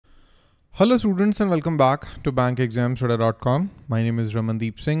Hello students and welcome back to bankexamstudy.com. My name is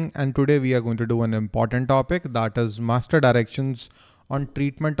Ramandeep Singh and today we are going to do an important topic, that is master directions on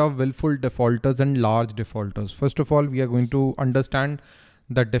treatment of willful defaulters and large defaulters. First of all, we are going to understand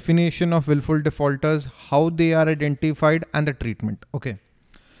the definition of willful defaulters, how they are identified and the treatment. Okay.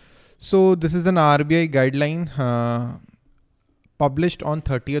 So this is an RBI guideline published on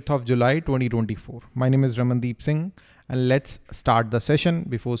 30th of July 2024. My name is Ramandeep Singh and let's start the session.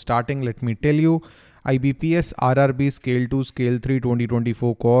 Before starting, let me tell you, IBPS RRB Scale 2 Scale 3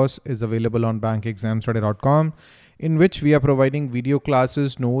 2024 course is available on bankexamstudy.com, in which we are providing video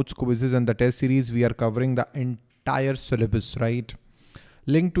classes, notes, quizzes and the test series. We are covering the entire syllabus, right?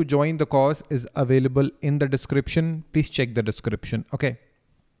 Link to join the course is available in the description. Please check the description. Okay.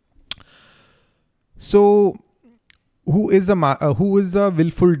 So who is a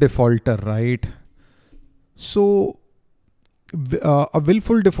willful defaulter, right? So a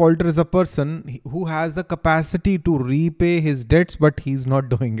willful defaulter is a person who has a capacity to repay his debts, but he's not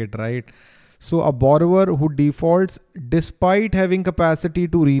doing it, right? So a borrower who defaults despite having capacity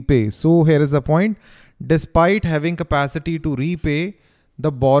to repay. So here is the point. Despite having capacity to repay,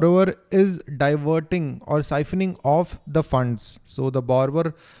 the borrower is diverting or siphoning off the funds. So the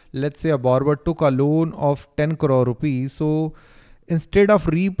borrower, let's say a borrower took a loan of 10 crore rupees. So instead of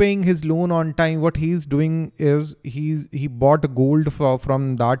repaying his loan on time, what he's doing is he bought gold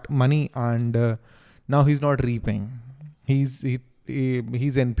from that money and now he's not repaying. He's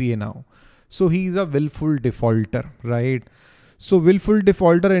NPA now. So he's a willful defaulter, right? So willful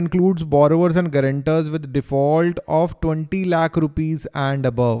defaulter includes borrowers and guarantors with default of 20 lakh rupees and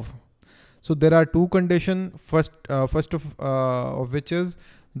above. So there are two conditions. First of which is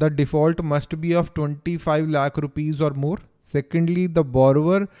the default must be of 25 lakh rupees or more. Secondly, the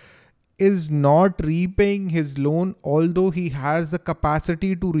borrower is not repaying his loan, although he has the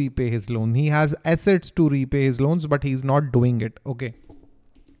capacity to repay his loan. He has assets to repay his loans, but he's not doing it. Okay.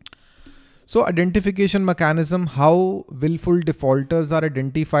 So identification mechanism, how willful defaulters are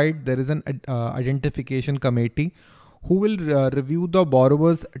identified. There is an identification committee who will review the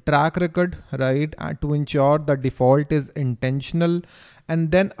borrower's track record, right, to ensure the default is intentional. And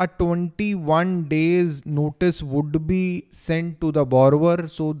then a 21 days notice would be sent to the borrower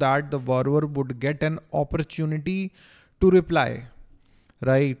so that the borrower would get an opportunity to reply,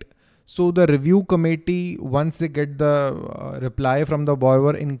 right? So the review committee, once they get the reply from the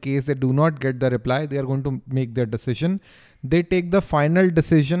borrower, in case they do not get the reply, they are going to make their decision. They take the final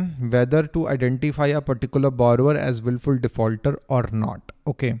decision whether to identify a particular borrower as willful defaulter or not.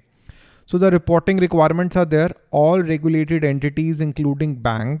 Okay. So the reporting requirements are there. All regulated entities, including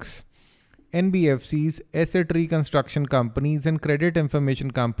banks, NBFCs, asset reconstruction companies and credit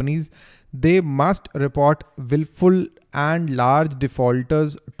information companies, they must report willful and large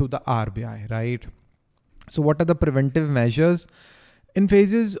defaulters to the RBI, right? So what are the preventive measures? In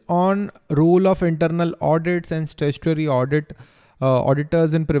phases on role of internal audits and statutory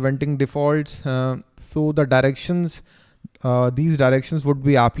auditors in preventing defaults. So the directions, these directions would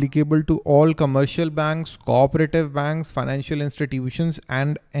be applicable to all commercial banks, cooperative banks, financial institutions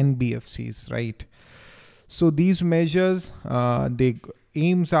and NBFCs, right? So these measures, they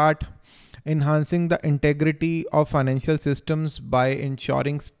aims at enhancing the integrity of financial systems by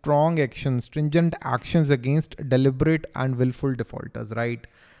ensuring stringent actions against deliberate and willful defaulters, right?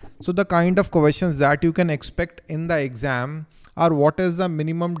 So the kind of questions that you can expect in the exam are: what is the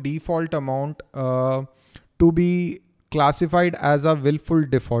minimum default amount to be classified as a willful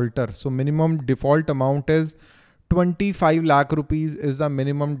defaulter? So minimum default amount is 25 lakh rupees is the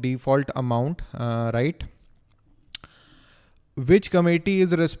minimum default amount, right? Which committee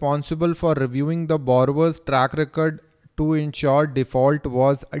is responsible for reviewing the borrower's track record to ensure default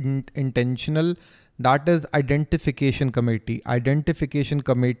was intentional? That is identification committee. Identification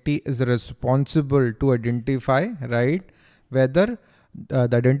committee is responsible to identify, right, whether the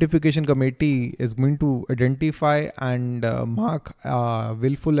identification committee is going to identify and mark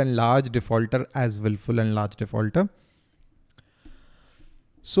willful and large defaulter as willful and large defaulter.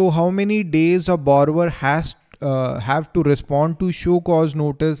 So how many days a borrower has have to respond to show cause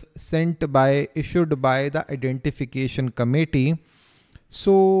notice issued by the identification committee?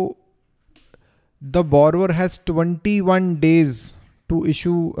 So the borrower has 21 days to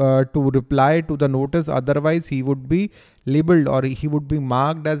issue to reply to the notice, otherwise he would be labeled or he would be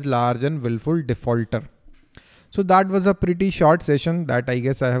marked as large and willful defaulter. So that was a pretty short session that I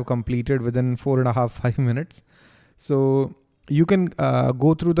guess I have completed within 4.5-5 minutes. So you can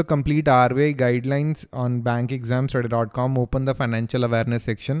go through the complete RBI guidelines on bankexamstudy.com, open the financial awareness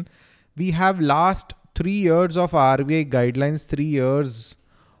section. We have last 3 years of RBI guidelines, 3 years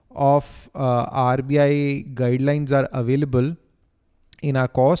of RBI guidelines are available in our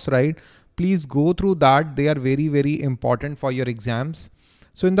course, right? Please go through that. They are very, very important for your exams.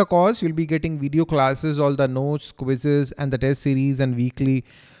 So in the course, you'll be getting video classes, all the notes, quizzes, and the test series, and weekly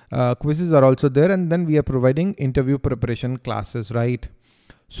quizzes are also there. And then we are providing interview preparation classes, right?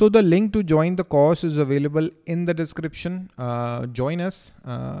 So the link to join the course is available in the description. Join us.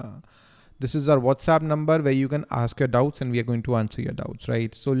 This is our WhatsApp number where you can ask your doubts and we are going to answer your doubts,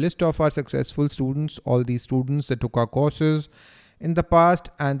 right? So list of our successful students, all these students that took our courses in the past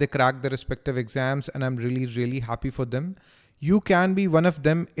and they cracked their respective exams, and I'm really, really happy for them. You can be one of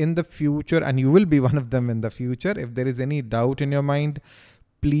them in the future, and you will be one of them in the future. If there is any doubt in your mind,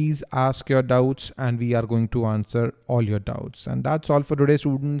 please ask your doubts and we are going to answer all your doubts. And that's all for today,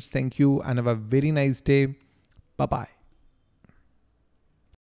 students. Thank you and have a very nice day. Bye-bye.